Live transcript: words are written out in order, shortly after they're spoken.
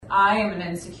I am an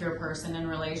insecure person in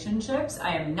relationships.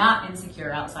 I am not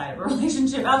insecure outside of a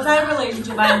relationship. Outside of a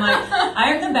relationship, I'm like,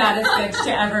 I am the baddest bitch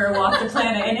to ever walk the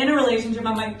planet. And in a relationship,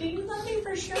 I'm like, do you love me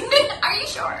for sure? Are you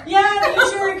sure? Yeah, are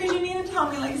you sure? Because you need to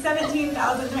tell me like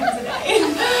 17,000 times a day.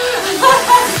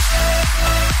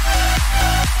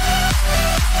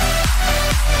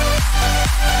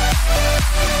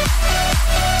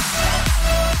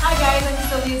 Hi guys, I'm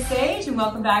Sylvia Sage and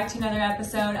welcome back to another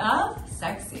episode of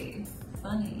Sexy,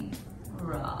 Funny,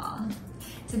 Raw.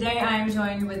 Today I am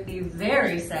joined with the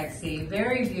very sexy,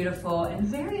 very beautiful, and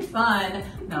very fun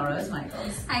Melrose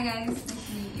Michaels. Hi guys, nice to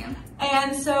meet you.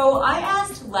 And so I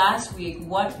asked last week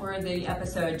what were the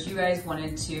episodes you guys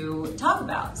wanted to talk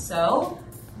about. So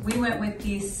we went with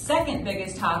the second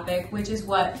biggest topic, which is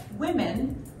what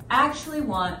women actually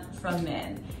want from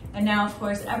men. And now, of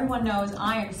course, everyone knows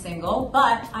I am single,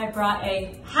 but I brought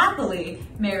a happily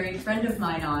married friend of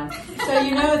mine on. So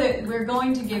you know that we're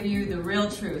going to give you the real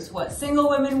truth. What single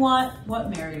women want, what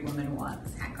married women want.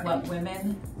 Exactly. What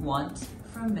women want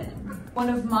from men. One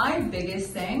of my biggest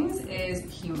things is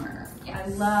humor. Yes. I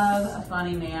love a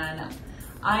funny man.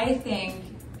 I think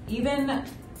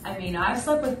I've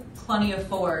slept with plenty of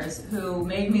fours who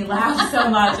made me laugh so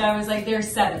much. I was like, there's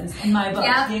sevens in my book,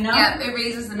 you know? Yeah, it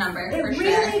raises the number for sure. It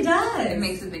really does. It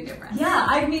makes a big difference. Yeah,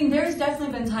 I mean, there's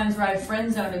definitely been times where I've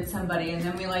friend-zoned somebody and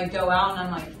then we like go out and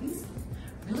I'm like, he's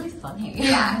really funny.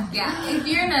 Yeah. If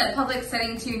you're in a public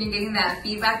setting too and you're getting that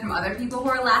feedback from other people who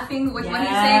are laughing with what he's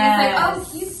saying, it's like, oh,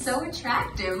 he's so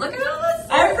attractive. Look at all this.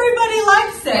 Everybody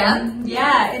likes him.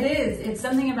 Yeah, it is. It's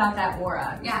something about that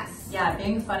aura. Yes. Yeah,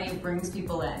 being funny brings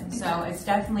people in. So it's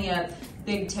definitely a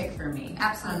big tick for me.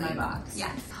 Absolutely. On my box.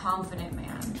 Yes. Confident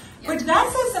man. Yes. Which that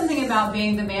says something about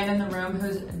being the man in the room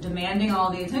who's demanding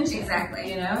all the attention.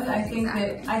 Exactly. You know, I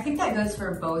think that goes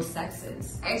for both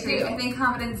sexes. I agree. I think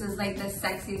confidence is like the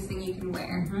sexiest thing you can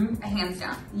wear. Hands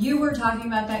down. You were talking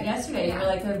about that yesterday. Yeah. You were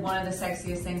like, one of the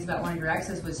sexiest things about one of your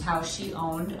exes was how she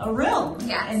owned a room.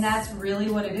 Yes. And that's really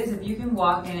what it is. If you can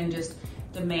walk in and just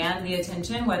demand the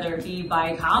attention, whether it be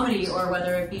by comedy or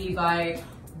whether it be by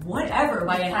whatever,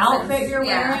 by an outfit you're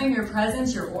wearing, your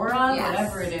presence, your aura,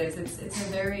 whatever it is. It's a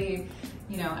very,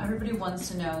 everybody wants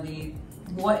to know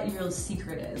what your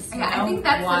secret is. I think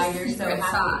that's why the you're secret so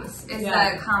happy. sauce is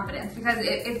the confidence. Because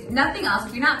if nothing else,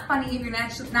 if you're not funny, if you're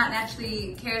not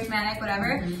naturally charismatic,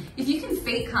 whatever, if you can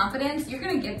fake confidence, you're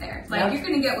gonna get there. Like you're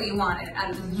gonna get what you wanted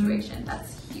out of the situation.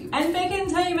 That's huge. And fake it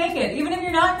until you make it. Even if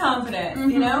you're not confident,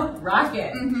 rock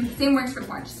it. Same works for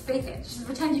porn. Just fake it. Just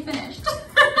pretend you finished.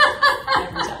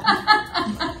 Every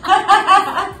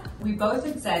time. We both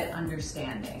had said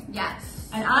understanding. Yes.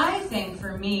 And I think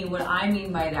for me, what I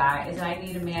mean by that is I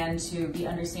need a man to be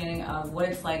understanding of what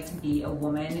it's like to be a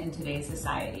woman in today's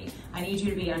society. I need you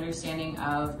to be understanding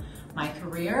of my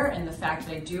career and the fact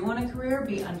that I do want a career,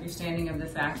 be understanding of the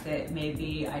fact that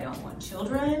maybe I don't want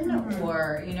children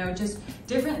or, just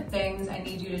different things. I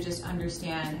need you to just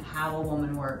understand how a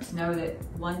woman works. Know that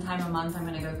one time a month I'm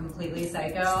going to go completely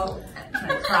psycho. I'm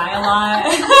going to cry a lot.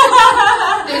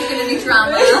 There's going to be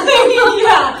drama.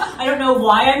 Yeah. I don't know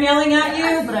why I'm yelling at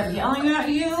you, but I'm yelling at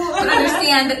you. But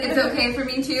understand that it's okay for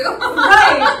me too.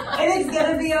 Right. And it's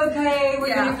going to be okay.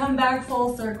 We're going to come back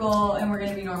full circle and we're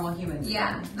going to be normal humans.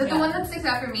 Yeah. But the one that sticks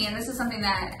out for me, and this is something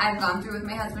that I've gone through with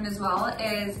my husband as well,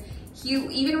 is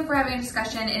even if we're having a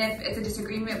discussion and if it's a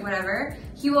disagreement, whatever,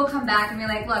 he will come back and be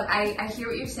like, look, I hear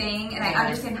what you're saying and I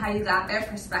understand how you got there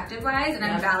perspective-wise and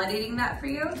I'm validating that for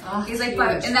you. He's like,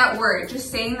 but in that word, just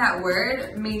saying that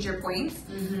word, major points.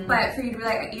 But for you to be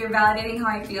like, you're validating how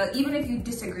I feel, even if you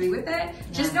disagree with it,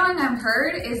 just knowing I'm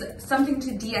heard is something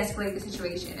to de-escalate the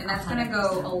situation, and that's going to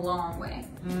go a long way.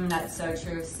 That's so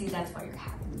true. See, that's why you're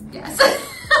happy. Yes.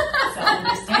 So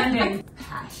understanding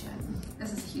passion.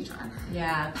 This is a huge one.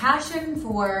 Yeah, passion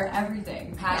for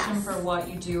everything. Passion for what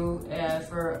you do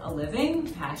for a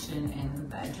living. Passion in the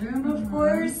bedroom, of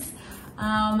course.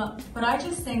 But I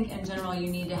just think in general you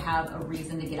need to have a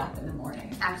reason to get up in the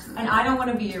morning. Absolutely. And I don't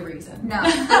want to be your reason. No.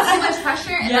 That's too much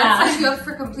pressure and that sets you up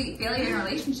for complete failure in a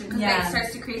relationship because it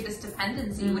starts to create this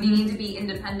dependency when you need to be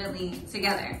independently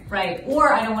together. Right.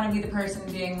 Or I don't want to be the person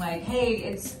being like, hey,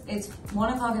 it's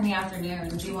 1 o'clock in the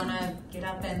afternoon. Do you want to get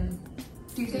up and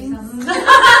do things?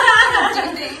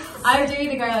 I've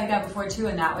dated a guy like that before too,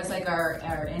 and that was like our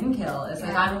in kill. It's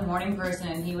like I'm a morning person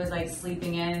and he was like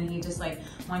sleeping in and he just like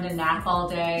wanted to nap all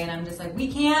day and I'm just like,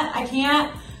 I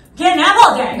can't can't nap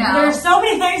all day. No. There's so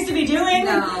many things to be doing.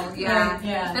 No, yeah. Like,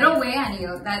 yeah. It'll weigh on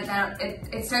you.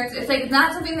 It starts. It's like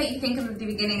not something that you think of at the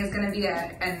beginning is going to be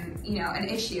an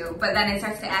issue, but then it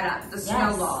starts to add up. The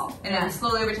snowball, and then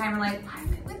slowly over time, we're like, why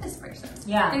am I with this person?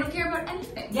 Yeah. They don't care about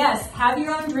anything. Yes. Have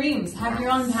your own dreams. Have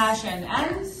your own passion,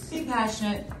 and be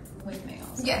passionate with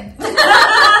males. Yeah.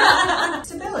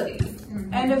 Stability.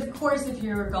 And of course, if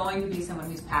you're going to be someone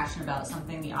who's passionate about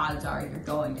something, the odds are you're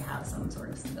going to have some sort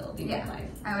of stability in your life.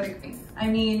 I would agree. I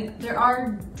mean, there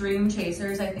are dream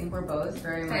chasers. I think we're both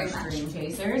very much dream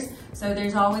chasers. So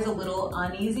there's always a little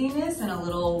uneasiness and a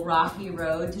little rocky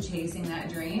road to chasing that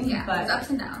dream. Yeah, but there's ups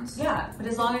and downs. Yeah, but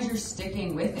as long as you're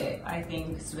sticking with it, I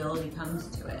think stability comes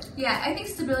to it. Yeah, I think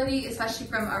stability, especially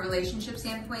from a relationship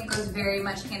standpoint, goes very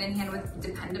much hand in hand with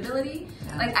dependability.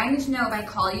 Yeah. Like, I need to know if I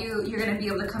call you, you're going to be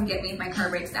able to come get me if my car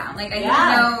breaks down. Like, I need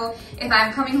to know if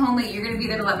I'm coming home late, you're going to be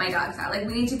there to let my dogs out. Like,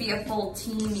 we need to be a full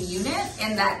team unit,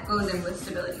 and that goes in with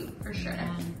stability, for sure.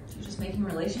 You're just making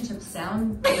relationships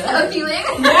sound good. Appealing?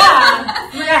 Yeah.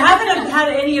 Like, I haven't had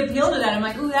any appeal to that. I'm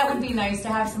like, ooh, that would be nice to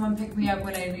have someone pick me up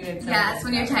when I needed something. Yes,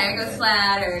 when your tire goes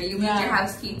flat, or you lose your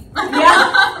house key.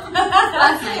 Yeah.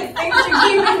 That's nice. Things to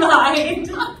keep in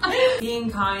mind. Being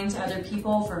kind to other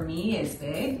people for me is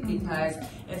big, because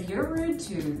if you're rude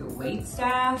to the wait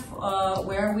staff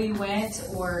where we went,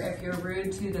 or if you're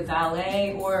rude to the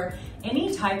valet or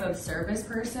any type of service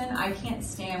person, I can't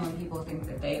stand when people think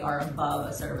that they are above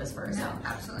a service person. No,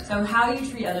 absolutely. So how you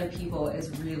treat other people is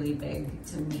really big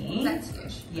to me. That's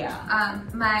huge. Yeah.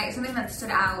 Something that stood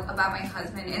out about my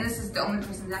husband, and this is the only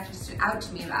person that actually stood out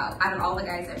to me out of all the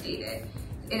guys I've dated,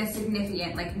 in a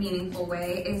significant, like, meaningful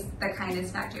way, is the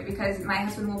kindness factor. Because my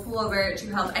husband will pull over to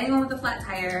help anyone with a flat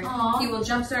tire. Aww. He will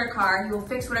jumpstart a car. He will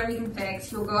fix whatever he can fix.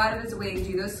 He will go out of his way to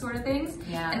do those sort of things.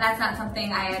 Yeah. And that's not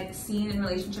something I had seen in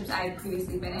relationships I had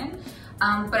previously been in.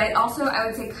 But I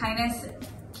would say kindness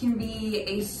can be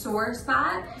a sore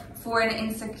spot for an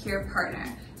insecure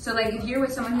partner. So, like, if you're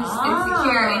with someone who's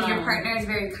insecure and your partner is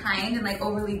very kind and, like,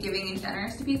 overly giving and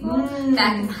generous to people,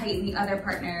 that can heighten the other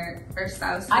partner or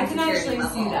spouse. I can actually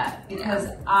level. see that, because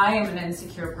I am an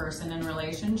insecure person in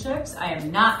relationships. I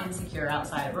am not insecure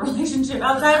outside of a relationship.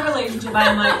 Outside of a relationship, I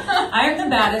am like, I am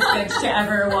the baddest bitch to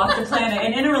ever walk the planet.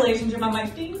 And in a relationship, I'm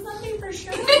like, do you love me for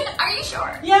sure? Are you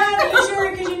sure? Yeah, are you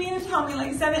sure? Because you need to tell me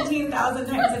like 17,000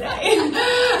 times a day.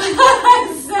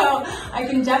 So I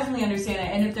can definitely understand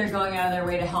it. And if they're going out of their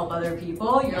way to help other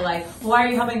people, you're like, why are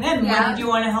you helping them? Yeah. Do you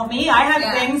want to help me? I have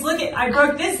things. Look at, I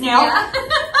broke this nail. Yeah.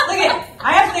 Look at,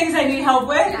 I have things I need help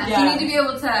with. You need to be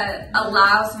able to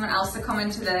allow someone else to come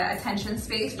into the attention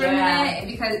space for a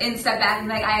minute, and step back and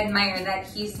be like, I admire that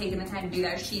he's taking the time to do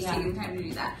that, or she's taking the time to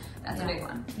do that. That's a big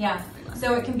one. Yeah.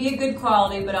 So it can be a good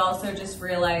quality, but also just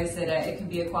realize that it can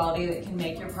be a quality that can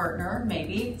make your partner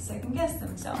maybe second guess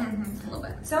themselves. A little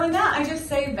bit. So in that, I just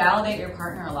say validate your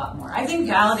partner a lot more. I think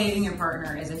validating your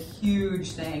partner is a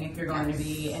huge thing if you're going to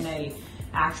be in a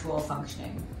actual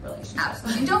functioning relationship.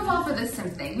 Absolutely. And don't fall for the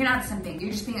simp thing. You're not simping.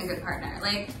 You're just being a good partner.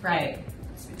 Like, right.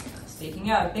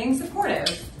 Speaking of, being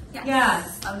supportive.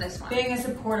 Yes. On this one. Being a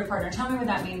supportive partner. Tell me what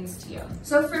that means to you.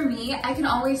 So for me, I can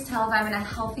always tell if I'm in a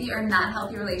healthy or not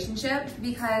healthy relationship,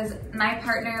 because my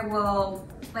partner will,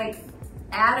 like,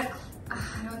 add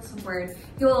I know it's the word.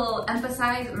 He will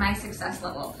emphasize my success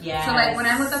level. Yes. So, like, when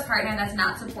I'm with a partner that's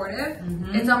not supportive,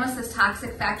 it's almost this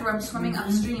toxic factor where I'm swimming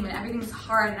upstream and everything's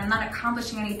hard and I'm not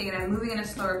accomplishing anything and I'm moving at a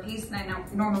slower pace than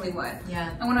I normally would.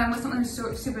 Yeah. And when I'm with someone who's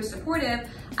super supportive,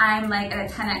 I'm like at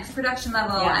a 10x production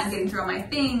level. Yes. I'm getting through all my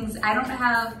things. I don't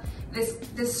have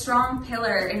this strong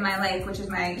pillar in my life, which is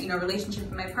my relationship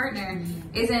with my partner,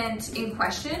 isn't in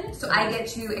question. So I get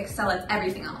to excel at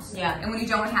everything else. Yeah. And when you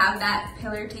don't have that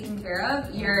pillar taken care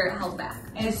of, you're held back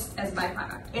as a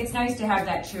byproduct. It's nice to have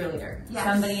that cheerleader. Yes.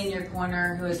 Somebody in your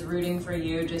corner who is rooting for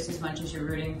you just as much as you're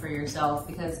rooting for yourself.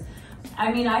 Because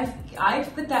I mean, I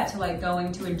put that to like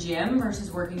going to a gym versus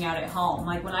working out at home.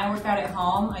 Like when I work out at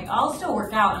home, like I'll still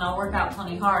work out and I'll work out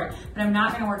plenty hard, but I'm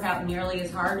not going to work out nearly as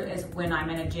hard as when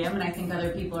I'm in a gym and I think other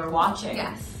people are watching.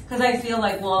 Yes. Because I feel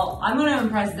like, well, I'm going to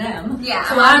impress them. Yeah.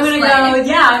 So I'm going to go, I'm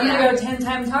Yeah. going to go 10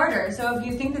 times harder. So if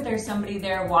you think that there's somebody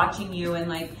there watching you and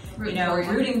like,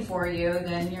 rooting for you,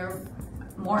 then you're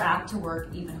more apt to work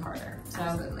even harder. So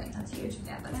Absolutely. That's huge.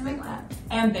 Yeah, that's a big one.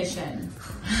 Ambition.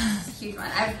 It's a huge one.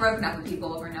 I've broken up with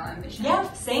people over no ambition. Yeah,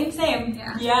 same.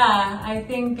 Yeah. Yeah, I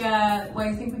think,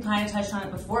 I think we kind of touched on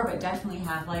it before, but definitely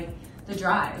have like the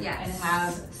drive Yes. and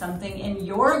have something in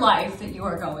your life that you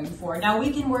are going for. Now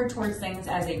we can work towards things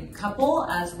as a couple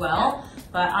as well,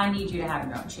 but I need you to have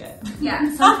your own shit.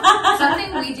 Yeah,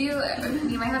 something we do,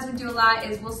 me and my husband do a lot,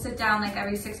 is we'll sit down like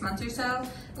every 6 months or so,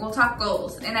 we'll talk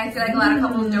goals. And I feel like a lot of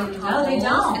couples don't talk No, they goals,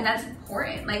 don't. and that's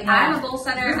important. Like, Yeah. I'm a goal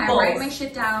setter, Your I goals. write my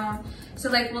shit down. So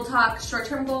like, we'll talk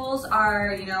short-term goals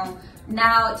are, you know,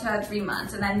 now to 3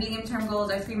 months, and then medium-term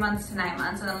goals are 3 months to 9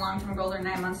 months, and then long-term goals are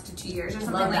 9 months to 2 years, or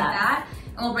something Love like that. that.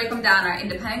 And we'll break them down, our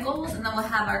independent goals, and then we'll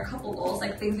have our couple goals,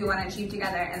 like things we want to achieve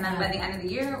together. And then by the end of the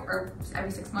year, or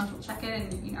every 6 months, we'll check it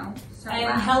and, you know, circle And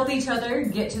back. help each other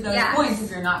get to those Yes. points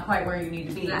if you're not quite where you need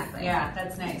to be. Exactly. Yeah,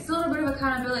 that's nice. It's a little bit of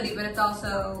accountability, but it's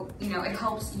also, you know, it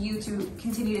helps you to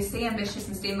continue to stay ambitious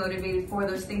and stay motivated for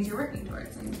those things you're working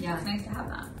towards. And Yeah. it's nice to have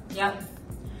that. Yep.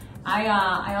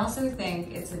 I also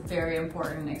think it's very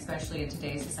important, especially in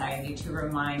today's society, to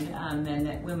remind men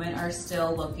that women are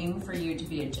still looking for you to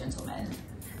be a gentleman.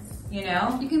 You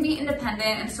know? You can be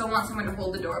independent and still want someone to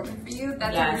hold the door open for you.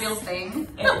 That's Yes. a real thing.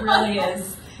 It really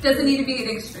is. Doesn't need to be an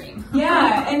extreme.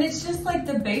 Yeah, and it's just like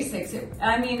the basics.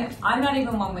 I mean, I'm not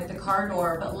even one with the car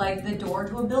door, but like the door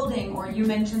to a building, or you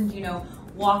mentioned, you know,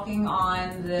 walking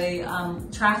on the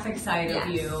traffic side of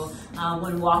Yes. you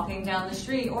when walking down the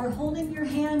street, or holding your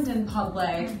hand in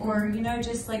public, or, you know,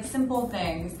 just like simple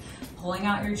things. Pulling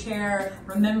out your chair,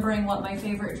 remembering what my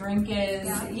favorite drink is,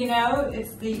 Yeah. you know,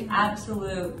 it's the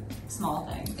absolute small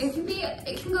things. It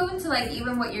can go into like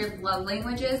even what your love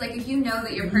language is. Like if you know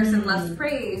that your person loves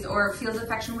praise or feels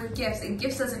affection with gifts, and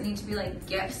gifts doesn't need to be like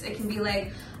gifts. It can be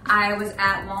like, I was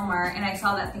at Walmart and I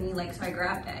saw that thing you like, so I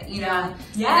grabbed it, you know?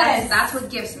 Yes. That's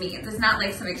what gifts means. It's not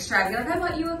like some extravagant, like I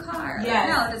bought you a car. Like, Yes.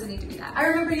 no, it doesn't need to be that. I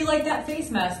remember you liked that face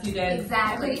mask you did.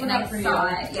 Exactly, That and came I up for saw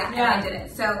you. it. Yeah, Yeah. and I did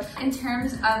it. So in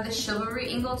terms of the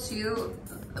chivalry angle too,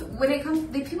 when it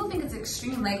comes, like, people think it's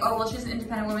extreme. Like, oh well, she's an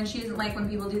independent woman. She doesn't like when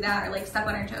people do that or like step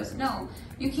on her toes. No,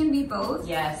 you can be both.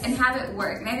 Yes. And have it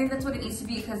work. And I think that's what it needs to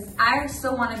be, because I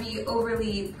still want to be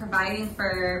overly providing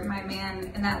for my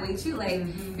man in that way too. Like,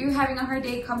 if you're having a hard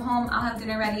day, come home. I'll have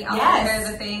dinner ready. I'll Yes.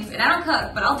 prepare the things, and I don't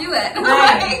cook, but I'll do it.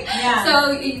 Right. Yeah.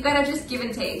 So you gotta just give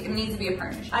and take. It needs to be a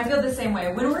partnership. I feel the same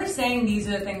way. When we're saying these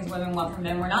are the things women want from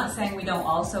men, we're not saying we don't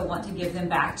also want to give them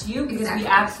back to you, because Exactly. we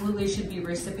absolutely should be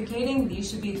reciprocating. These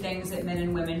should be things that men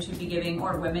and women should be giving,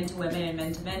 or women to women and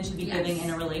men to men should be Yes. giving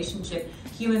in a relationship,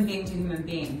 human being to human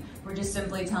being. We're just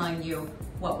simply telling you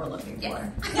what we're looking Yes.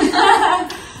 for.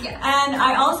 Yes. And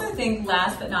I also think,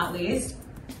 last but not least,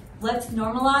 let's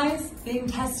normalize being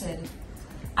tested.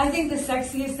 I think the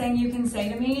sexiest thing you can say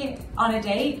to me on a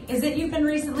date is that you've been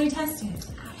recently tested.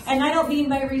 And I don't mean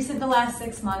by recent the last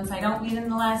 6 months. I don't mean in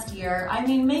the last year. I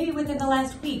mean maybe within the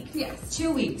last week. Yes.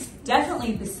 2 weeks.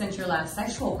 Definitely since your last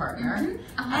sexual partner.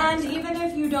 Mm-hmm. And 100%. even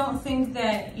if you don't think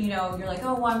that, you know, you're like,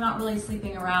 oh, well, I'm not really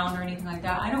sleeping around or anything like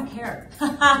that. I don't care.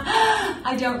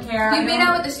 I don't care. You've I been don't-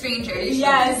 out with a stranger. You should.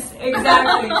 Yes,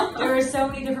 exactly. There are so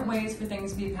many different ways for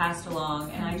things to be passed along,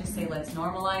 and I just say let's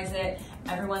normalize it.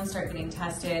 Everyone start getting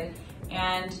tested,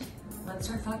 and let's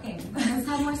start fucking. Let's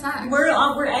have more sex.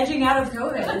 We're edging out of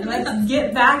COVID. Let's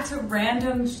get back to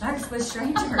random sex with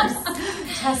strangers,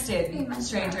 tested Amen.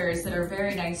 strangers that are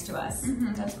very nice to us.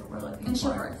 That's what we're looking And for.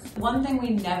 chivalrous. One thing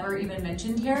we never even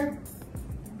mentioned here: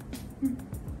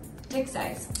 dick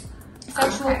size,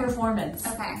 sexual Okay. performance.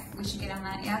 Okay, we should get on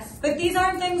that, yes. But these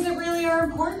aren't things that really are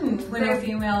important when a They're-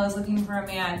 female is looking for a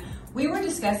man. We were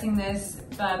discussing this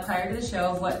prior to the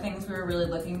show of what things we were really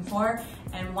looking for.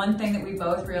 And one thing that we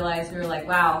both realized, we were like,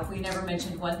 wow, we never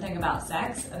mentioned one thing about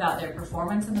sex, about their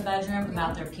performance in the bedroom,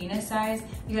 about their penis size.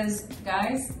 Because,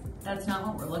 guys, that's not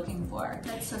what we're looking for.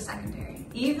 That's so secondary.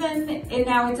 Even, and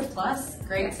now it's a plus,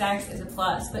 great Yes. sex is a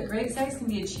plus, but great sex can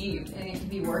be achieved and it can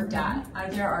be worked at.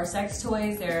 There are sex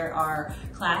toys, there are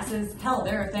classes, hell,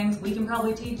 there are things we can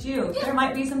probably teach you. There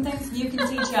might be some things you can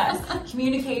teach us.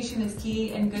 Communication is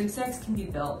key, and good sex can be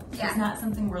built. Yeah. It's not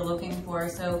something we're looking for,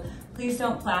 so please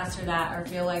don't plaster that or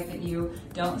feel like that you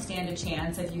don't stand a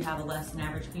chance if you have a less than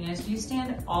average penis. You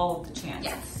stand all of the chance.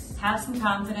 Yes. Have some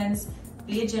confidence,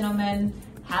 be a gentleman,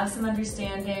 have some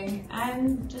understanding,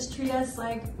 and just treat us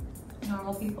like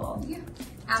normal people. Yeah,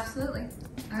 absolutely.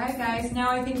 All right, guys,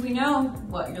 now I think we know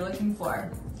what you're looking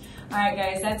for. All right,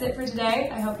 guys, that's it for today.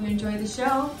 I hope you enjoyed the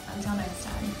show. Until next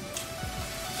time.